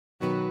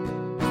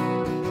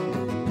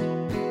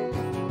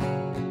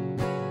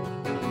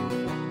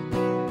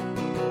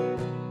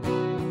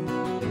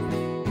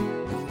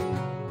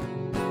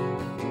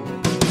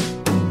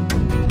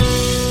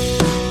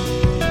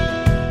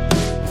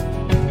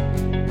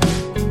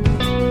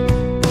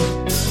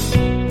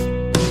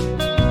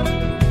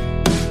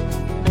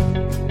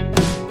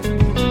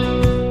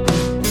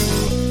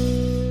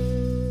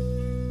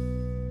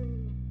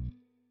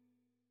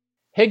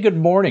Hey, good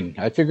morning.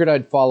 I figured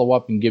I'd follow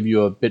up and give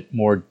you a bit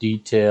more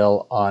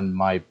detail on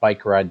my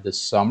bike ride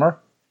this summer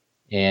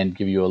and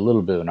give you a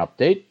little bit of an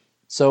update.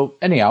 So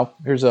anyhow,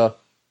 here's a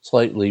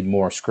slightly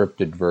more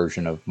scripted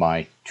version of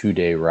my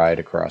 2-day ride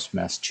across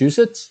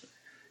Massachusetts.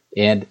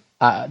 And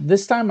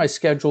this time I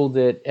scheduled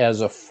it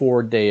as a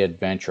 4-day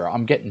adventure.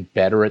 I'm getting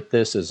better at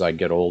this as I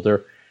get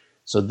older.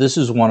 So this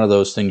is one of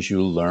those things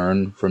you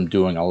learn from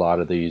doing a lot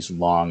of these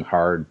long,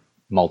 hard,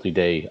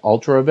 multi-day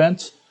ultra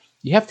events.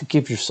 You have to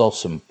give yourself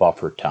some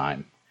buffer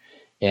time.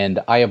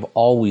 And I have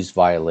always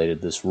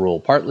violated this rule,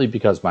 partly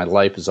because my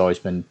life has always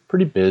been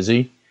pretty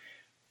busy,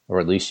 or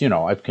at least,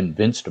 I've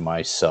convinced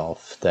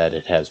myself that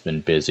it has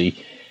been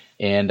busy.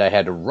 And I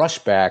had to rush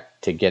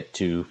back to get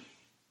to,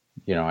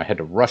 I had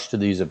to rush to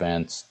these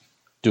events,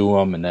 do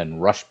them, and then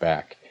rush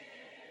back.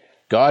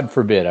 God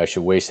forbid I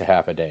should waste a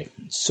half a day.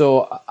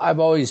 So I've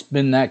always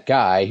been that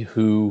guy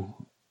who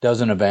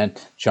does an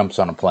event, jumps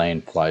on a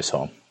plane, flies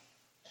home.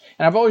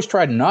 And I've always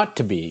tried not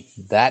to be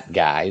that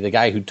guy, the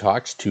guy who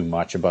talks too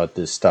much about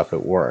this stuff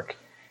at work.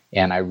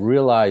 And I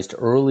realized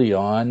early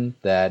on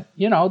that,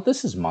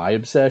 this is my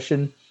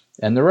obsession,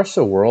 and the rest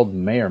of the world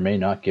may or may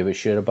not give a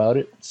shit about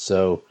it.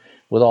 So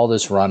with all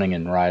this running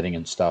and riding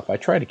and stuff, I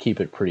try to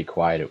keep it pretty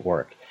quiet at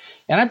work.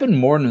 And I've been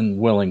more than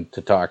willing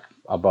to talk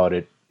about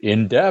it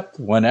in depth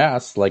when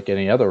asked, like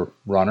any other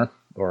runner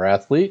or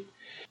athlete,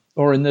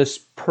 or in this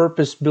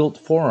purpose-built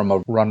forum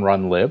of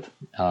Run, Live,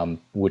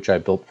 which I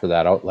built for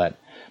that outlet.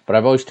 But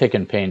I've always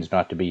taken pains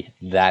not to be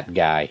that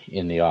guy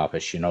in the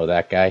office,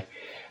 that guy.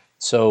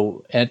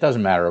 So, and it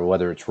doesn't matter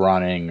whether it's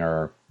running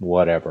or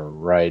whatever,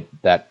 right?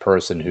 That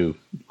person who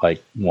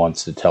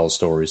wants to tell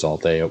stories all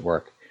day at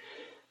work.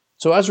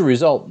 So as a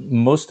result,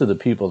 most of the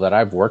people that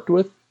I've worked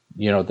with,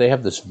 they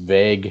have this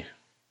vague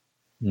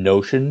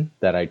notion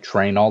that I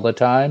train all the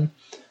time,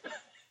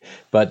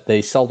 but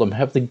they seldom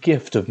have the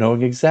gift of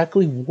knowing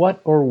exactly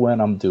what or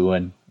when I'm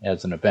doing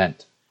as an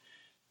event.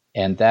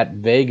 And that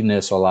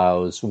vagueness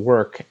allows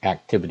work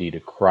activity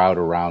to crowd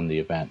around the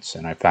events.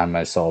 And I found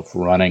myself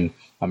running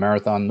a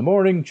marathon in the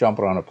morning,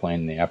 jumping on a plane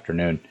in the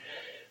afternoon.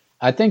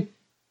 I think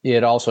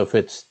it also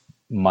fits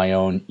my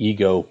own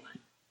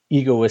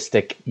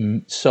egoistic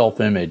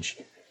self-image.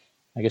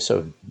 I guess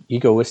so.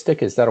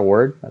 Egoistic, is that a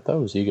word? I thought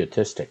it was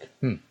egotistic.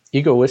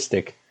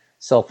 Egoistic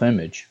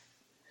self-image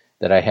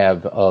that I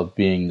have of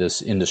being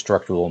this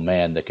indestructible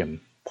man that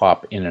can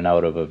pop in and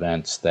out of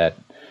events that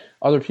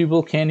other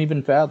people can't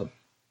even fathom.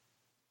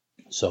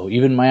 So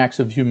even my acts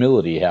of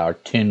humility are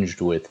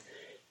tinged with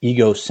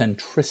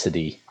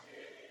egocentricity.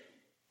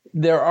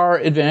 There are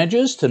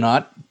advantages to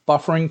not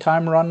buffering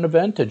time around an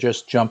event, to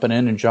just jumping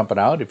in and jumping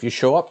out. If you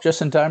show up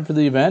just in time for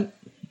the event,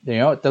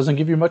 it doesn't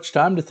give you much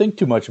time to think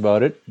too much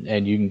about it,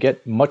 and you can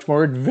get much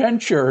more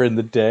adventure in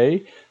the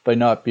day by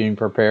not being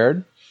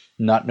prepared,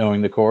 not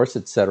knowing the course,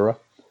 etc.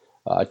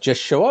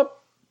 Just show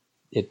up.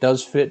 It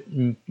does fit,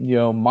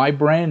 my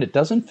brain. It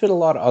doesn't fit a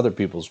lot of other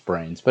people's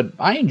brains, but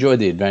I enjoy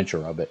the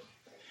adventure of it.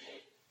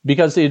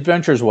 Because the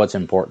adventure is what's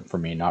important for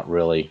me, not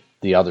really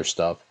the other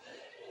stuff.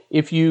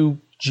 If you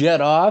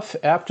jet off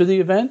after the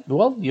event,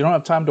 well, you don't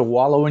have time to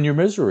wallow in your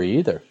misery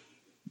either.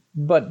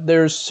 But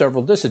there's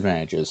several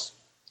disadvantages.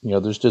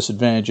 There's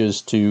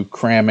disadvantages to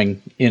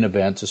cramming in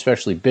events,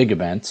 especially big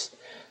events.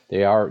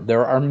 There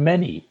are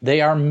many.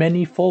 They are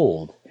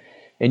many-fold.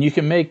 And you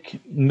can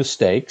make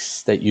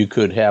mistakes that you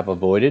could have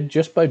avoided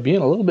just by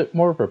being a little bit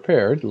more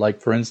prepared.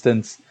 Like, for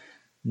instance,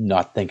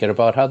 not thinking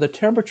about how the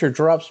temperature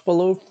drops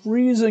below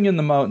freezing in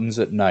the mountains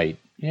at night.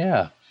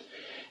 Yeah.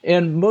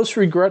 And most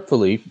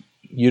regretfully,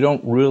 you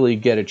don't really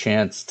get a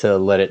chance to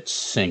let it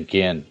sink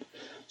in.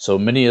 So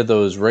many of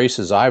those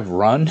races I've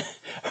run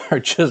are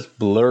just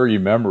blurry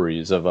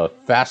memories of a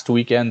fast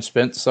weekend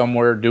spent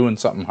somewhere doing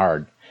something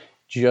hard.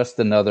 Just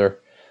another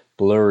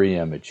blurry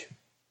image.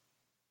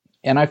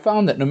 And I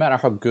found that no matter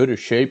how good a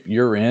shape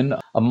you're in,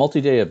 a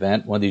multi-day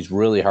event, one of these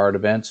really hard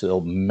events, it'll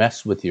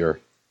mess with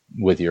your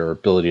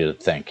ability to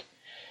think.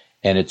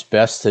 And it's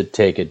best to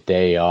take a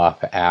day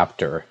off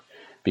after,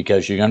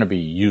 because you're going to be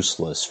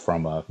useless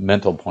from a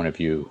mental point of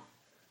view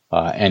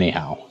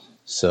anyhow.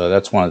 So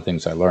that's one of the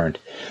things I learned.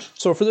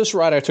 So for this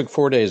ride, I took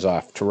 4 days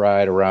off to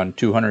ride around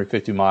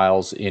 250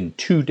 miles in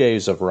 2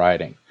 days of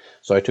riding.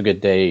 So I took a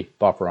day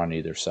buffer on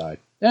either side.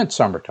 And it's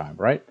summertime,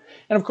 right?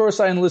 And of course,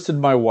 I enlisted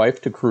my wife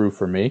to crew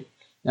for me.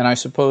 And I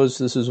suppose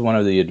this is one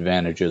of the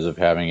advantages of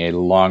having a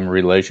long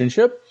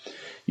relationship.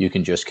 You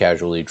can just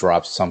casually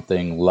drop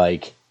something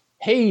like,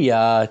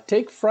 hey,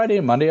 take Friday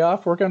and Monday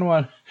off. We're going to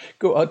want to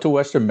go out to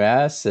Western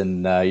Mass,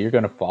 and you're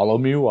going to follow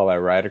me while I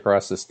ride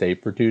across the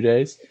state for 2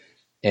 days.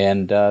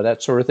 And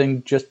that sort of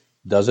thing just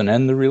doesn't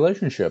end the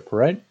relationship,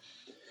 right?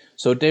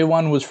 So day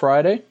one was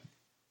Friday.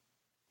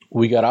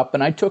 We got up,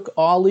 and I took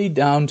Ollie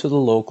down to the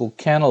local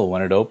kennel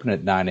when it opened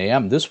at 9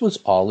 a.m. This was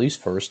Ollie's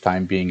first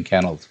time being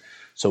kenneled.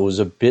 So it was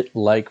a bit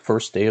like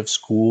first day of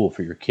school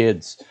for your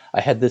kids.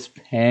 I had this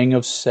pang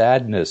of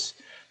sadness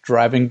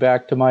driving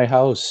back to my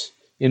house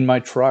in my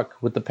truck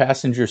with the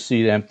passenger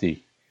seat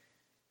empty.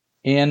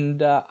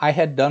 And I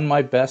had done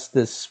my best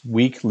this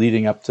week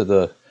leading up to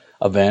the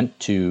event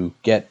to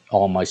get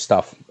all my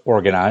stuff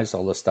organized,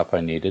 all the stuff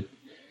I needed.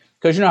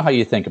 Because you know how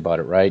you think about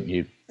it, right?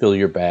 You fill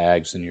your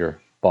bags and your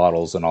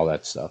bottles and all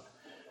that stuff.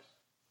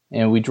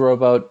 And we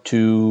drove out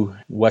to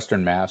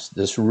Western Mass,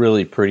 this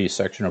really pretty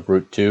section of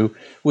Route 2,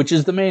 which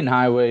is the main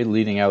highway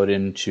leading out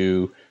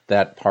into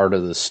that part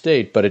of the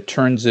state, but it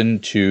turns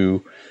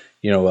into,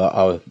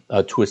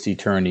 a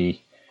twisty-turny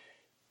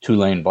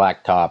 2-lane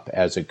blacktop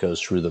as it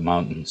goes through the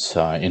mountains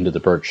into the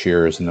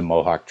Berkshires and the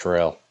Mohawk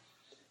Trail.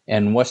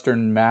 And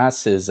Western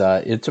Mass it's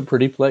a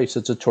pretty place.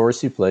 It's a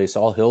touristy place,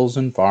 all hills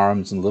and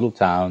farms and little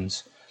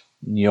towns,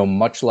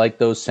 much like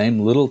those same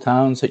little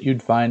towns that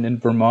you'd find in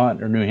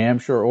Vermont or New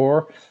Hampshire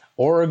or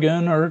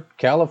Oregon or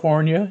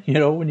California,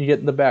 when you get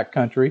in the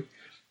backcountry.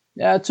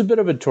 Yeah, it's a bit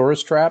of a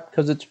tourist trap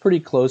because it's pretty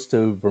close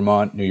to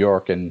Vermont, New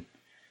York, and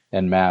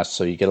Mass,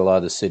 so you get a lot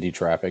of the city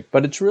traffic.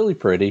 But it's really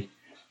pretty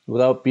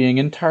without being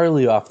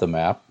entirely off the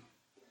map.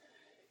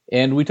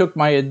 And we took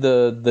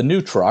the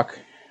new truck,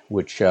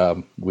 which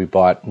we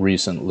bought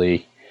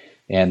recently,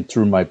 and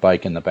threw my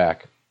bike in the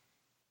back.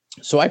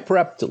 So I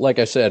prepped, like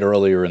I said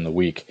earlier in the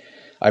week,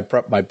 I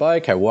prepped my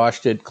bike, I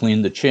washed it,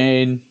 cleaned the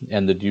chain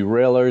and the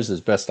derailleurs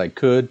as best I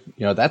could.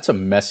 That's a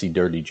messy,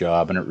 dirty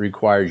job, and it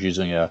requires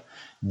using a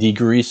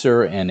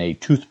degreaser and a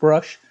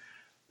toothbrush.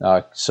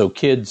 So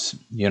kids,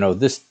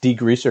 this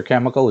degreaser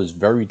chemical is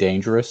very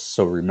dangerous,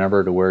 so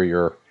remember to wear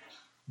your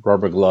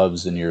rubber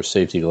gloves and your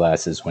safety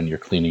glasses when you're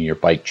cleaning your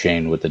bike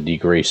chain with the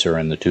degreaser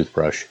and the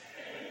toothbrush.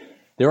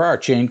 There are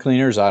chain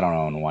cleaners. I don't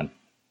own one.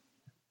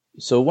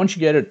 So once you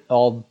get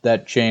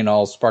that chain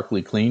all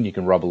sparkly clean, you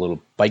can rub a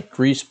little bike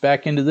grease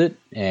back into it,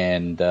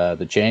 and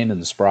the chain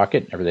and the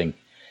sprocket, everything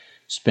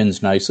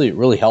spins nicely. It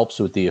really helps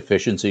with the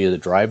efficiency of the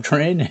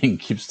drivetrain and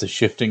keeps the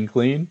shifting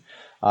clean.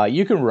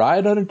 You can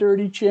ride on a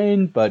dirty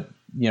chain, but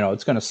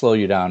it's going to slow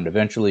you down.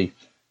 Eventually,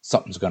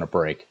 something's going to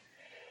break.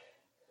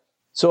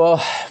 So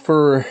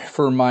for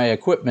my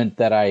equipment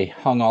that I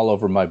hung all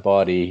over my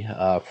body,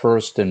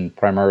 first and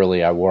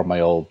primarily I wore my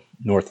old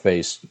North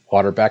Face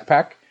water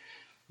backpack,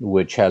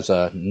 which has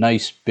a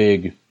nice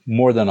big,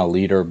 more than a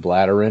liter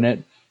bladder in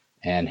it,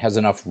 and has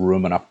enough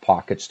room, enough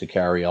pockets to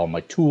carry all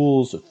my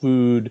tools,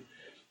 food,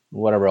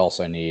 whatever else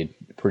I need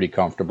pretty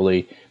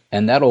comfortably.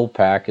 And that old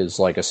pack is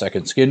like a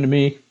second skin to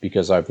me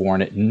because I've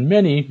worn it in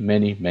many,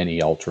 many,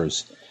 many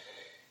ultras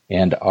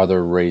and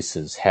other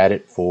races. Had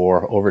it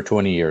for over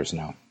 20 years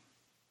now.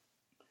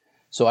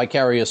 So I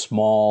carry a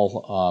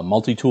small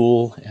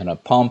multi-tool and a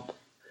pump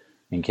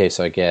in case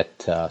I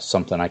get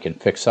something I can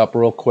fix up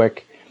real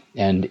quick.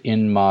 And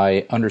in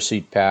my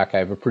underseat pack, I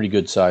have a pretty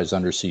good size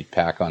underseat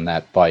pack on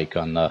that bike,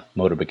 on the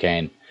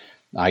Motobecane.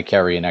 I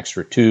carry an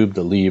extra tube,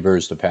 the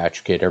levers, the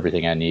patch kit,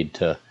 everything I need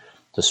to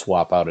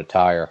swap out a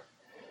tire.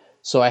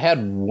 So I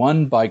had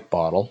one bike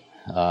bottle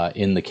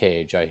in the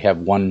cage. I have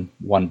one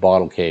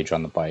bottle cage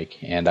on the bike,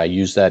 and I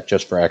use that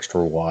just for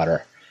extra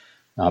water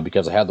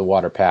because I had the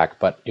water pack.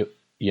 But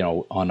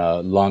on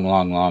a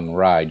long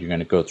ride, you're going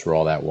to go through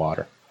all that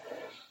water.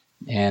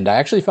 And I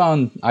actually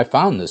found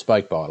this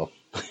bike bottle.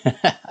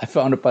 I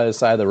found it by the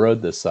side of the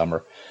road this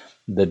summer,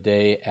 the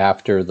day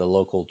after the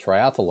local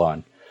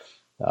triathlon.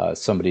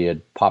 Somebody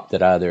had popped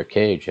it out of their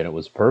cage, and it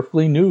was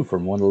perfectly new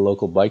from one of the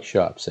local bike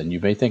shops. And you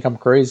may think I'm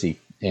crazy,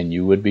 and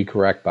you would be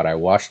correct, but I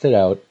washed it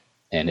out,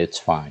 and it's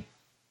fine.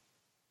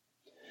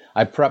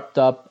 I prepped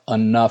up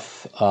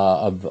enough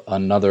of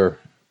another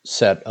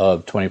set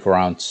of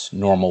 24-ounce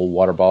normal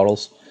water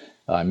bottles.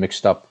 I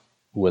mixed up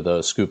with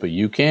a scoop of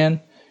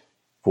UCAN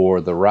for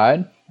the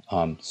ride.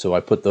 So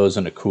I put those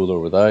in a cooler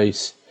with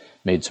ice,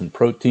 made some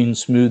protein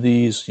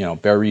smoothies,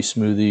 berry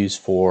smoothies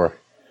for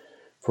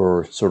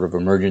sort of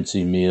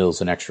emergency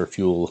meals and extra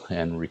fuel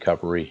and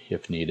recovery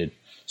if needed.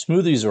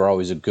 Smoothies are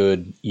always a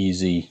good,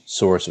 easy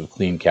source of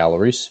clean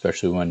calories,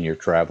 especially when you're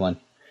traveling.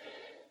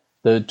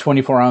 The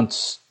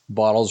 24-ounce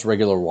bottles,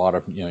 regular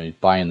water, you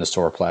buy in the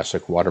store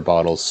plastic water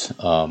bottles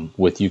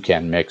with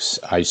UCAN mix.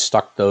 I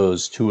stuck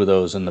two of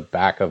those in the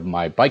back of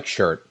my bike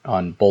shirt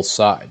on both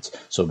sides,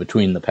 so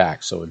between the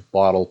packs. So it's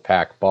bottle,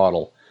 pack,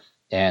 bottle.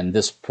 And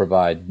this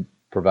provided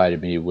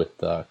me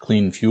with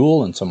clean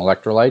fuel and some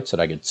electrolytes that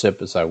I could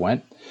sip as I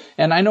went.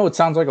 And I know it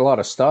sounds like a lot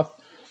of stuff,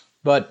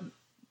 but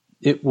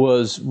it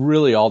was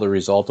really all the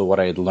result of what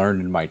I had learned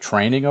in my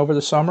training over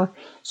the summer.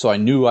 So I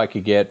knew I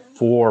could get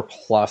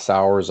 4+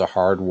 hours of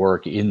hard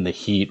work in the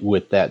heat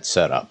with that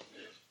setup.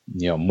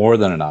 More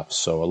than enough.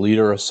 So a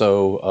liter or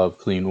so of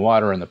clean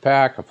water in the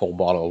pack, a full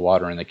bottle of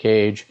water in the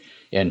cage,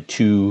 and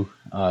 2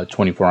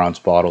 24-ounce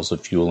bottles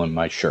of fuel in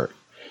my shirt.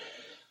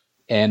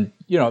 And,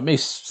 it may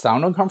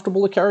sound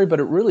uncomfortable to carry, but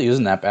it really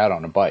isn't that bad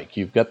on a bike.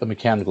 You've got the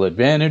mechanical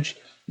advantage.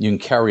 You can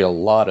carry a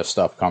lot of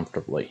stuff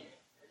comfortably.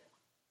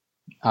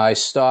 I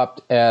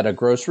stopped at a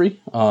grocery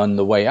on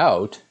the way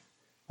out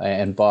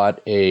and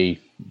bought a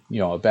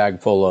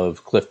bag full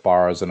of Cliff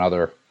Bars and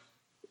other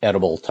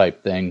edible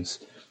type things.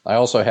 I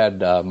also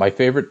had my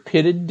favorite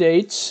pitted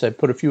dates. I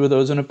put a few of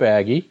those in a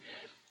baggie,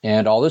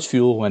 and all this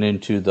fuel went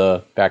into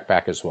the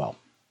backpack as well.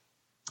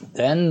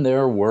 Then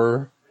there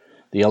were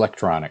the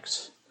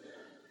electronics.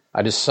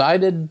 I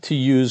decided to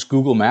use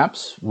Google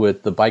Maps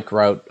with the bike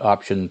route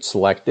option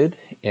selected,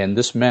 and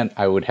this meant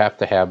I would have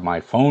to have my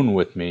phone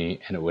with me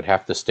and it would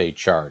have to stay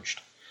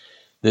charged.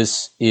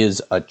 This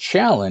is a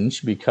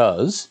challenge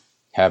because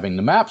having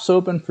the maps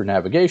open for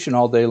navigation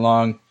all day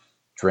long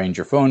drains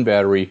your phone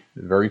battery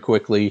very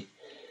quickly,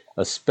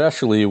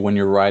 especially when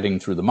you're riding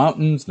through the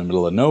mountains in the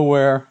middle of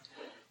nowhere.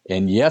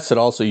 And yes, it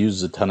also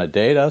uses a ton of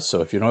data,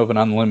 so if you don't have an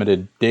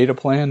unlimited data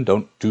plan,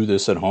 don't do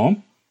this at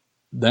home.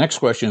 The next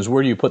question is,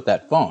 where do you put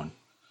that phone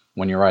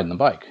when you're riding the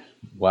bike?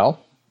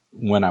 Well,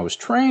 when I was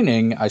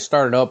training, I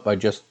started out by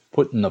just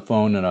putting the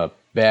phone in a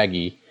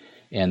baggie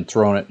and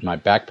throwing it in my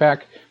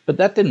backpack, but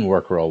that didn't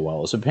work real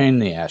well. It's a pain in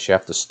the ass. You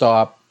have to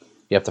stop,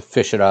 you have to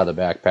fish it out of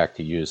the backpack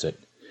to use it.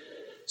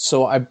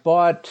 So I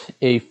bought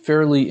a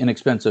fairly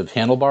inexpensive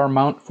handlebar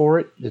mount for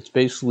it. It's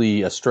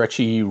basically a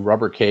stretchy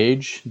rubber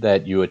cage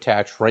that you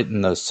attach right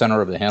in the center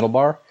of the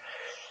handlebar,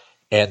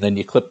 and then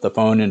you clip the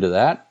phone into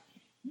that.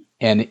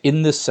 And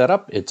in this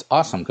setup, it's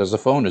awesome because the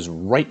phone is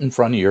right in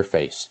front of your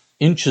face,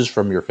 inches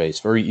from your face,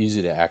 very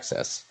easy to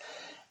access.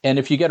 And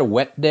if you get a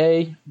wet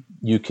day,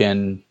 you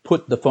can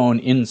put the phone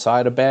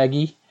inside a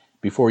baggie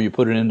before you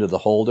put it into the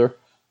holder,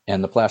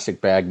 and the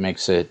plastic bag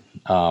makes it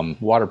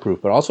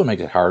waterproof, but also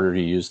makes it harder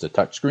to use the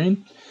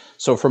touchscreen.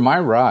 So for my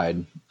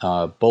ride,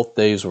 both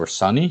days were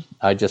sunny.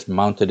 I just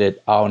mounted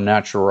it au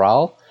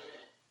natural,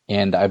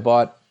 and I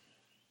bought.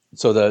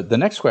 So the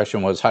next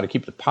question was how to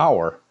keep the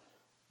power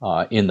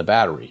in the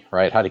battery,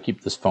 right? How to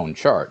keep this phone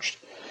charged.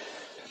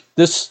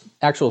 This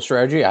actual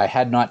strategy I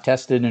had not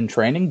tested in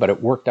training, but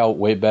it worked out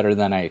way better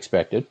than I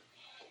expected.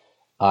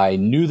 I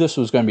knew this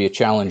was going to be a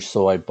challenge,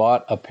 so I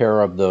bought a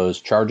pair of those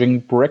charging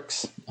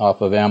bricks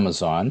off of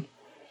Amazon.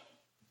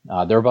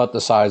 They're about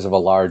the size of a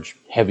large,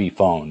 heavy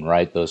phone,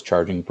 right? Those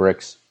charging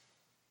bricks.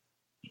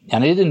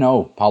 And I didn't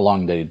know how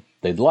long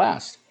they'd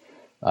last.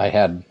 I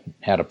had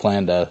a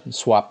plan to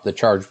swap the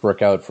charge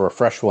brick out for a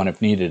fresh one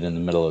if needed in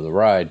the middle of the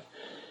ride.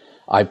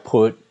 I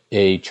put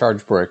a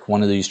charge brick,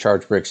 one of these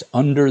charge bricks,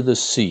 under the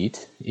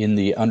seat in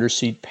the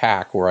underseat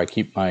pack where I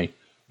keep my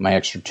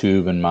extra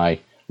tube and my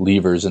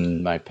levers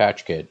and my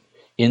patch kit.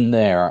 In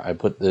there, I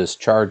put this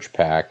charge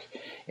pack,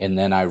 and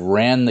then I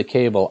ran the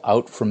cable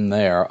out from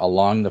there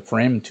along the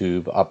frame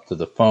tube up to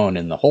the phone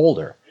in the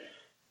holder.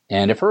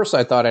 And at first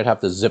I thought I'd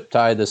have to zip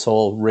tie this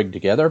whole rig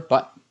together,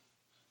 but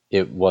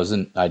it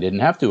wasn't. I didn't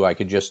have to. I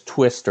could just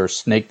twist or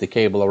snake the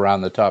cable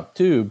around the top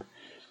tube,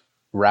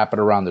 wrap it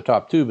around the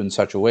top tube in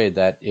such a way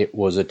that it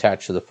was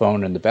attached to the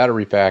phone and the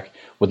battery pack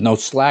with no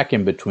slack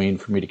in between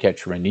for me to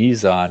catch my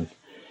knees on,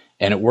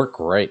 and it worked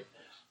great.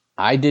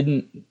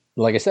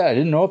 Like I said, I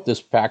didn't know if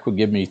this pack would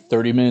give me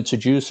 30 minutes of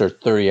juice or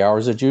 30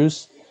 hours of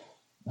juice.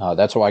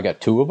 That's why I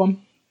got two of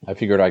them. I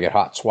figured I could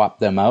hot swap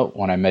them out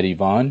when I met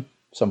Yvonne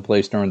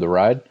someplace during the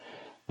ride.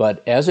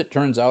 But as it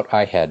turns out,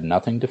 I had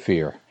nothing to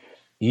fear.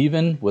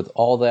 Even with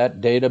all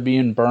that data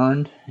being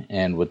burned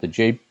and with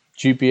the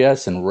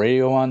GPS and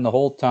radio on the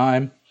whole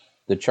time,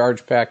 the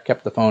charge pack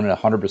kept the phone at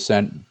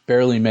 100%,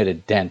 barely made a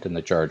dent in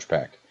the charge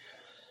pack.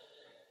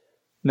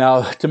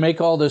 Now, to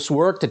make all this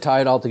work, to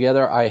tie it all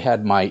together, I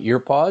had my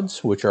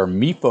earpods, which are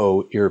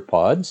Mifo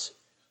earpods.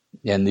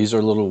 And these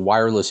are little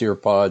wireless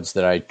earpods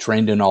that I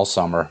trained in all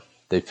summer.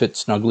 They fit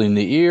snugly in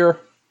the ear,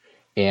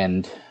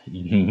 and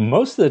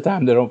most of the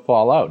time they don't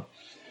fall out.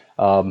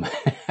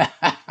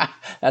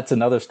 That's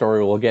another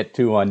story we'll get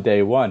to on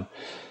day one.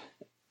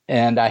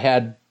 And I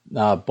had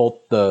both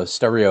the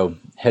stereo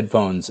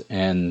headphones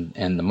and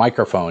the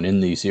microphone in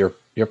these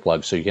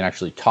earplugs, so you can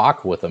actually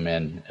talk with them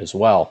in as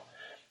well.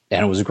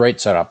 And it was a great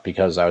setup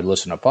because I would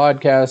listen to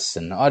podcasts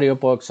and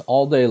audiobooks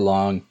all day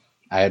long.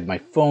 I had my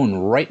phone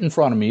right in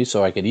front of me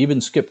so I could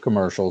even skip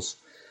commercials.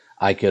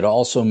 I could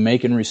also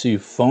make and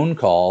receive phone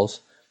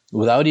calls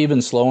without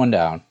even slowing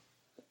down.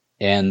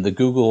 And the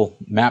Google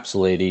Maps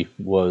lady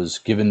was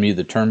giving me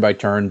the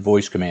turn-by-turn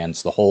voice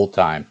commands the whole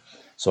time,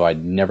 so I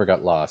never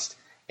got lost.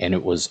 And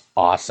it was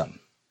awesome.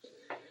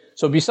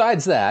 So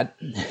besides that,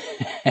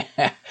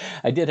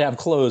 I did have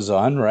clothes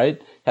on,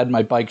 right? Had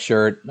my bike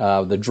shirt,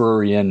 the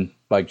Drury Inn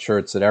bike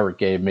shirts that Eric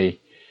gave me.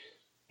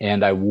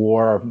 And I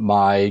wore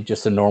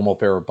just a normal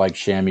pair of bike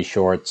chamois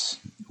shorts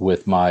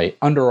with my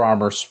Under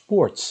Armour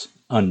sports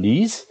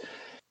undies.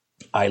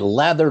 I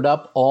lathered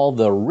up all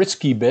the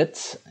risky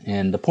bits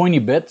and the pointy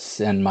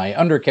bits and my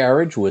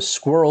undercarriage with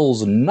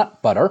Squirrel's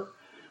nut butter,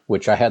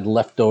 which I had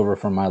left over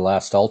from my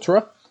last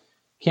Ultra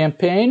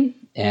campaign.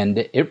 And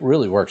it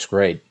really works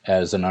great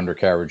as an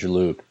undercarriage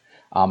lube.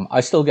 I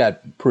still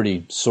got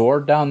pretty sore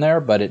down there,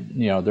 but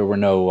there were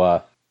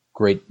no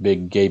great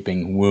big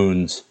gaping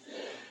wounds.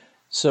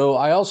 So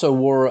I also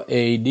wore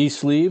a knee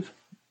sleeve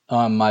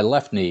on my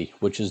left knee,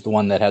 which is the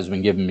one that has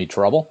been giving me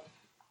trouble.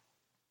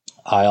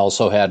 I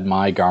also had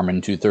my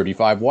Garmin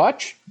 235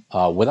 watch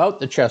without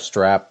the chest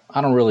strap.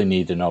 I don't really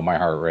need to know my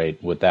heart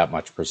rate with that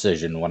much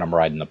precision when I'm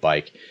riding the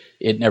bike.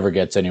 It never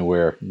gets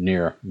anywhere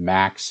near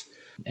max.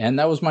 And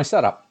that was my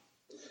setup.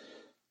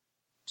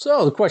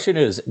 So the question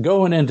is,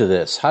 going into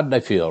this, how did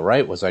I feel,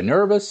 right? Was I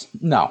nervous?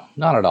 No,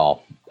 not at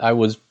all. I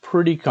was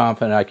pretty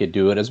confident I could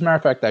do it. As a matter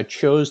of fact, I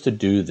chose to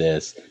do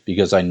this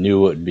because I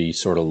knew it would be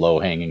sort of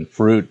low-hanging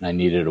fruit, and I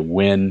needed a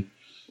win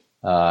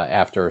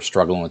after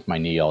struggling with my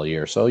knee all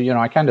year. So,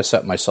 I kind of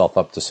set myself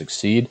up to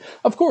succeed.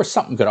 Of course,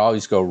 something could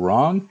always go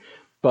wrong,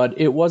 but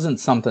it wasn't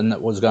something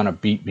that was going to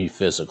beat me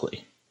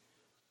physically.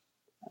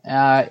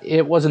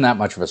 It wasn't that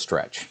much of a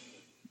stretch.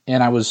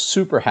 And I was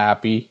super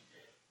happy.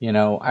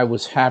 I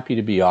was happy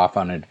to be off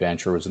on an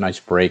adventure. It was a nice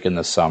break in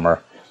the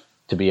summer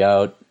to be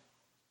out,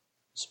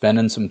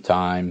 spending some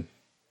time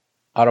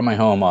out of my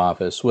home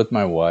office with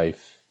my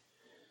wife,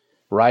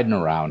 riding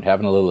around,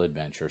 having a little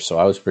adventure. So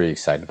I was pretty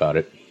excited about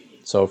it.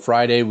 So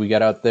Friday, we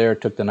got out there,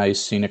 took the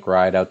nice scenic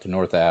ride out to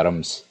North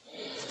Adams.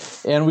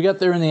 And we got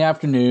there in the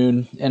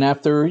afternoon. And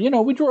after,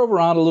 we drove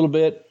around a little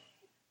bit,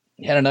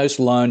 had a nice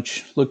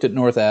lunch, looked at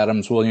North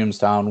Adams,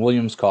 Williamstown,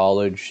 Williams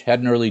College, had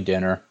an early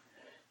dinner.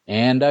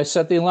 And I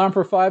set the alarm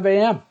for 5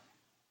 a.m.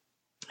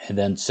 And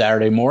then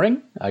Saturday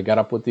morning, I got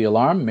up with the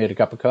alarm, made a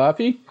cup of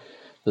coffee.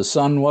 The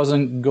sun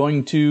wasn't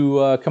going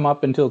to come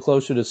up until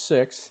closer to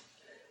 6.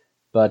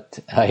 But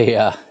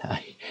I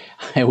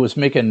was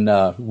making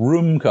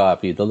room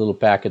coffee, the little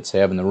packets they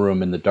have in the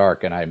room in the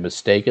dark, and I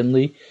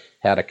mistakenly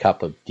had a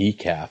cup of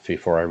decaf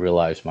before I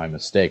realized my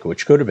mistake,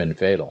 which could have been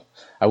fatal.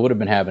 I would have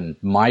been having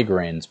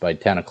migraines by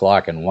 10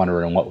 o'clock and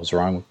wondering what was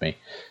wrong with me.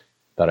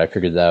 But I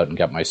figured that out and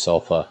got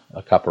myself a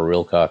cup of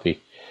real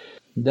coffee.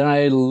 Then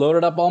I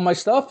loaded up all my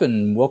stuff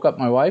and woke up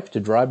my wife to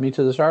drive me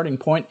to the starting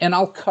point, and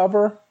I'll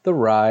cover the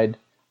ride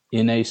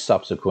in a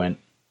subsequent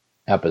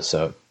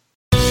episode.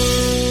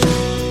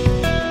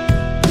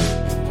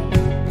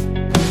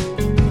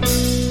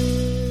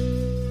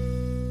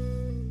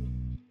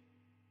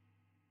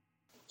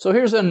 So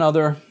here's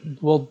another,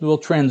 we'll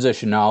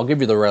transition now. I'll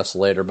give you the rest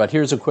later, but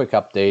here's a quick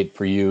update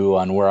for you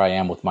on where I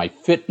am with my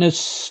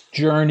fitness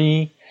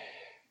journey.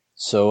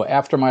 So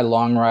after my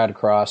long ride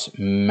across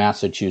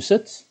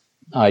Massachusetts,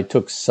 I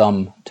took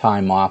some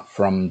time off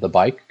from the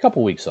bike, a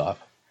couple weeks off.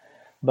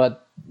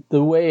 But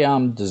the way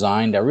I'm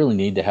designed, I really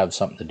need to have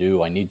something to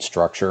do. I need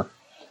structure.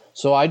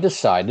 So I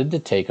decided to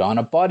take on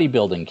a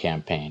bodybuilding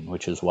campaign,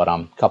 which is what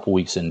I'm a couple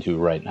weeks into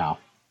right now.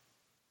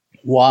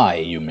 Why,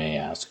 you may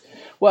ask?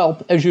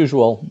 Well, as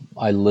usual,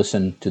 I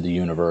listened to the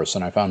universe,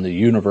 and I found the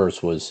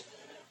universe was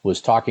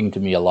talking to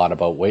me a lot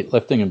about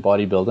weightlifting and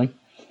bodybuilding.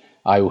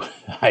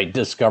 I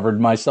discovered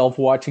myself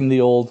watching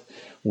the old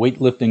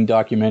weightlifting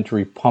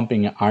documentary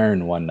Pumping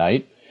Iron one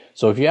night.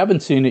 So if you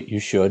haven't seen it, you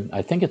should.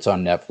 I think it's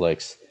on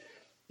Netflix.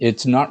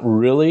 It's not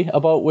really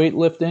about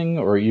weightlifting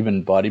or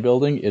even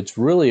bodybuilding. It's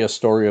really a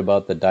story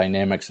about the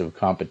dynamics of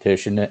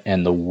competition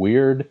and the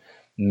weird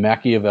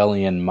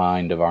Machiavellian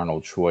mind of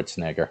Arnold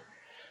Schwarzenegger.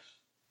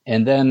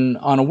 And then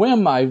on a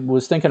whim, I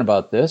was thinking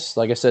about this.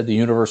 Like I said, the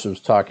universe was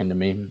talking to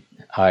me.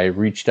 I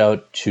reached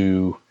out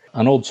to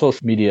an old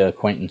social media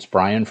acquaintance,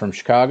 Brian from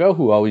Chicago,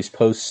 who always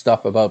posts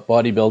stuff about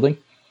bodybuilding.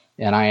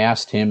 And I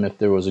asked him if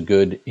there was a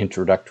good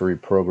introductory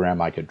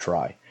program I could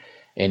try.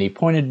 And he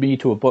pointed me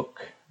to a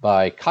book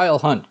by Kyle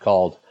Hunt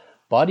called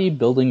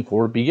Bodybuilding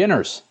for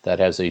Beginners that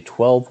has a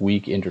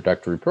 12-week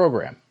introductory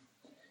program.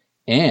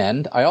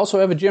 And I also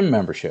have a gym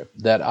membership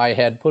that I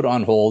had put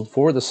on hold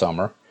for the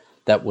summer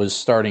that was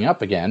starting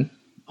up again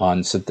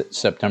on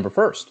September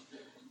 1st.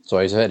 So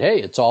I said, hey,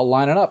 it's all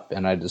lining up.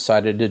 And I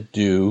decided to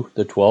do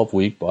the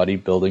 12-week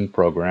bodybuilding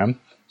program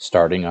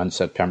starting on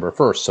September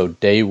 1st. So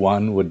day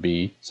one would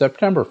be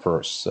September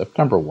 1st,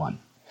 September 1.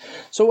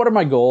 So what are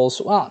my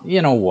goals? Well,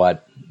 you know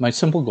what? My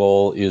simple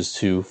goal is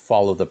to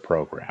follow the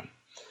program,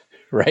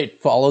 right?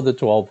 Follow the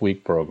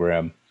 12-week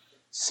program,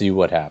 see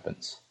what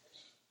happens.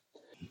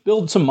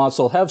 Build some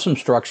muscle, have some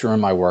structure in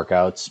my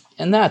workouts,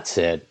 and that's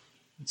it.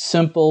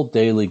 Simple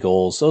daily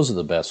goals. Those are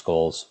the best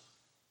goals.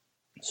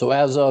 So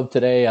as of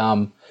today,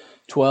 I'm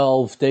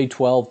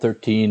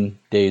 13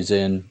 days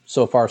in.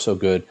 So far, so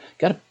good.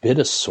 Got a bit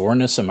of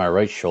soreness in my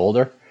right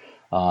shoulder.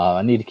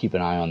 I need to keep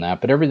an eye on that,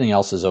 but everything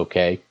else is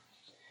okay.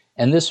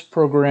 And this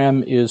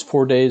program is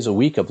 4 days a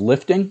week of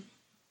lifting.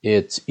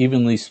 It's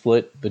evenly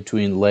split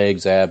between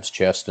legs, abs,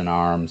 chest, and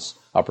arms,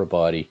 upper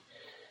body.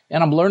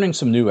 And I'm learning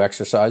some new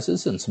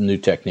exercises and some new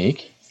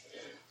technique.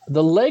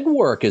 The leg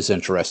work is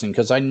interesting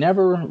because I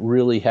never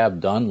really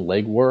have done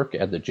leg work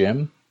at the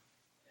gym.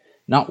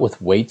 Not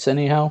with weights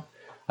anyhow.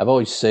 I've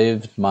always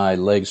saved my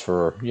legs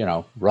for,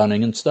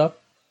 running and stuff.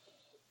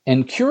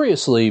 And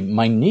curiously,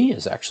 my knee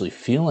is actually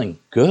feeling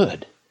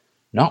good.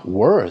 Not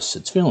worse.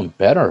 It's feeling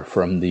better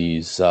from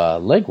these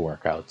leg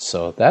workouts.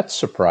 So that's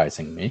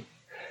surprising me.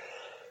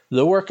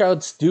 The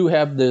workouts do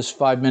have this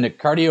 5-minute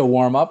cardio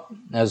warm-up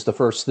as the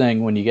first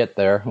thing when you get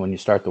there. When you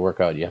start the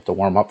workout, you have to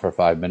warm up for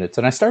 5 minutes.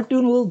 And I start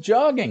doing a little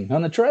jogging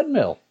on the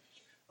treadmill.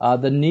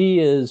 The knee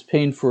is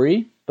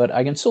pain-free, but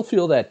I can still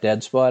feel that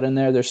dead spot in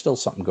there. There's still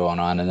something going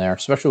on in there,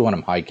 especially when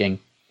I'm hiking.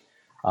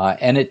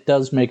 And it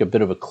does make a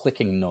bit of a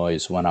clicking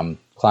noise when I'm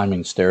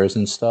climbing stairs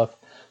and stuff.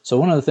 So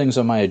one of the things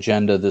on my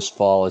agenda this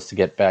fall is to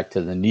get back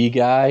to the knee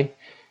guy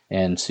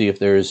and see if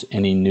there's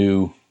any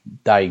new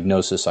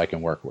diagnosis I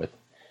can work with.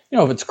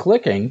 If it's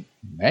clicking,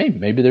 hey,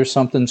 maybe there's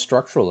something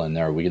structural in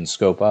there we can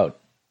scope out.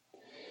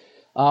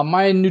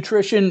 My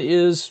nutrition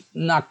is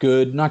not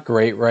good, not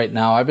great right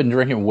now. I've been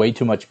drinking way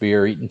too much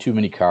beer, eating too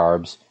many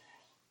carbs,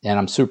 and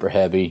I'm super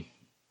heavy.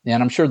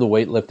 And I'm sure the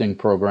weightlifting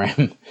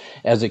program,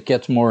 as it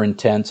gets more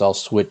intense, I'll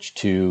switch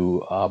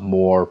to a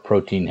more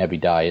protein-heavy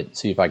diet,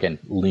 see if I can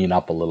lean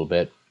up a little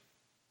bit.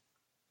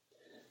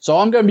 So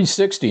I'm going to be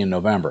 60 in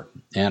November,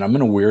 and I'm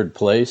in a weird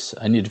place.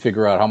 I need to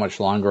figure out how much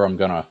longer I'm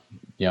going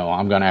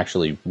to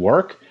actually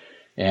work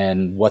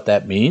and what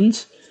that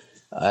means.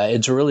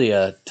 It's really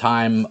a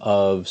time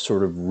of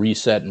sort of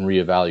reset and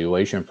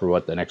reevaluation for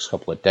what the next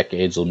couple of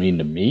decades will mean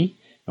to me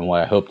and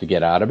what I hope to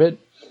get out of it.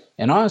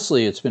 And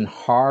honestly, it's been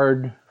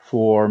hard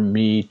for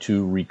me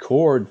to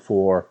record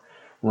for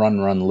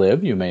Run, Run,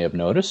 Live, you may have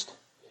noticed.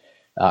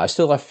 I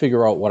still have to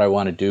figure out what I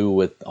want to do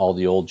with all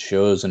the old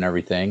shows and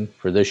everything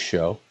for this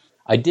show.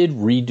 I did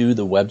redo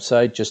the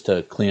website just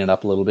to clean it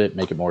up a little bit,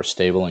 make it more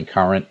stable and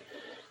current.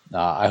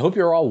 I hope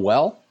you're all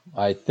well.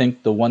 I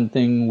think the one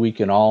thing we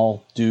can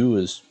all do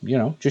is,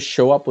 just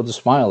show up with a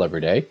smile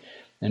every day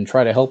and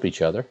try to help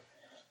each other.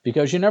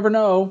 Because you never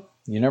know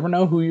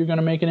who you're going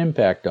to make an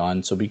impact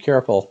on, so be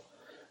careful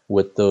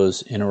with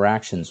those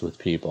interactions with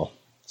people.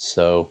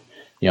 So,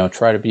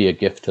 try to be a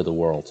gift to the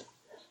world.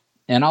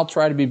 And I'll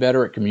try to be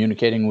better at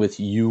communicating with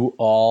you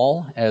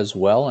all as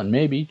well, and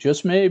maybe,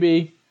 just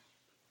maybe,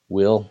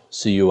 we'll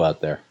see you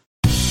out there.